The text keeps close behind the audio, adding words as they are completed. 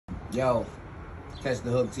Yo, catch the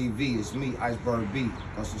Hook TV. It's me, Iceberg B.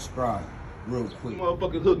 Go subscribe real quick.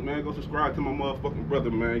 Motherfucking Hook, man. Go subscribe to my motherfucking brother,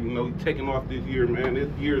 man. You know, he's taking off this year, man. This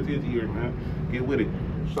year is his year, man. Get with it.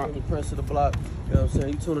 On the press of the block, you know what I'm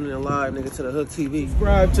saying? You tuning in live, nigga, to the Hook TV.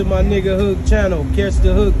 Subscribe to my nigga Hook channel. Catch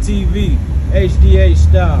the Hook TV, HDA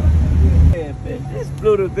style. Yeah, bitch, this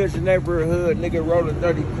Blue Division neighborhood, nigga, rolling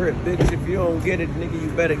 30 crip, bitch. If you don't get it, nigga, you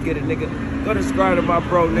better get it, nigga. Go subscribe to my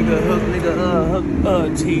bro, nigga, Hook,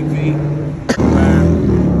 Hook TV.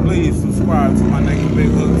 Man, please subscribe to my nigga Big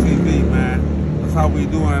Hook TV, man. That's how we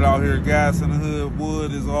doing it out here. Gas in the hood,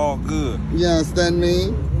 wood is all good. You understand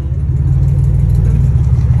me?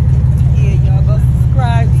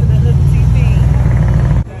 Subscribe to the Hook TV.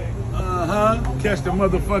 Catch the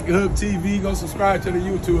motherfucking Hook TV. Go subscribe to the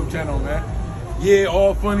YouTube channel, man. Yeah,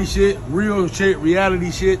 all funny shit, real shit,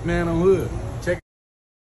 reality shit, man, on Hood. Check it.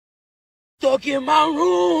 Stuck in my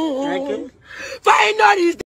room. Find all these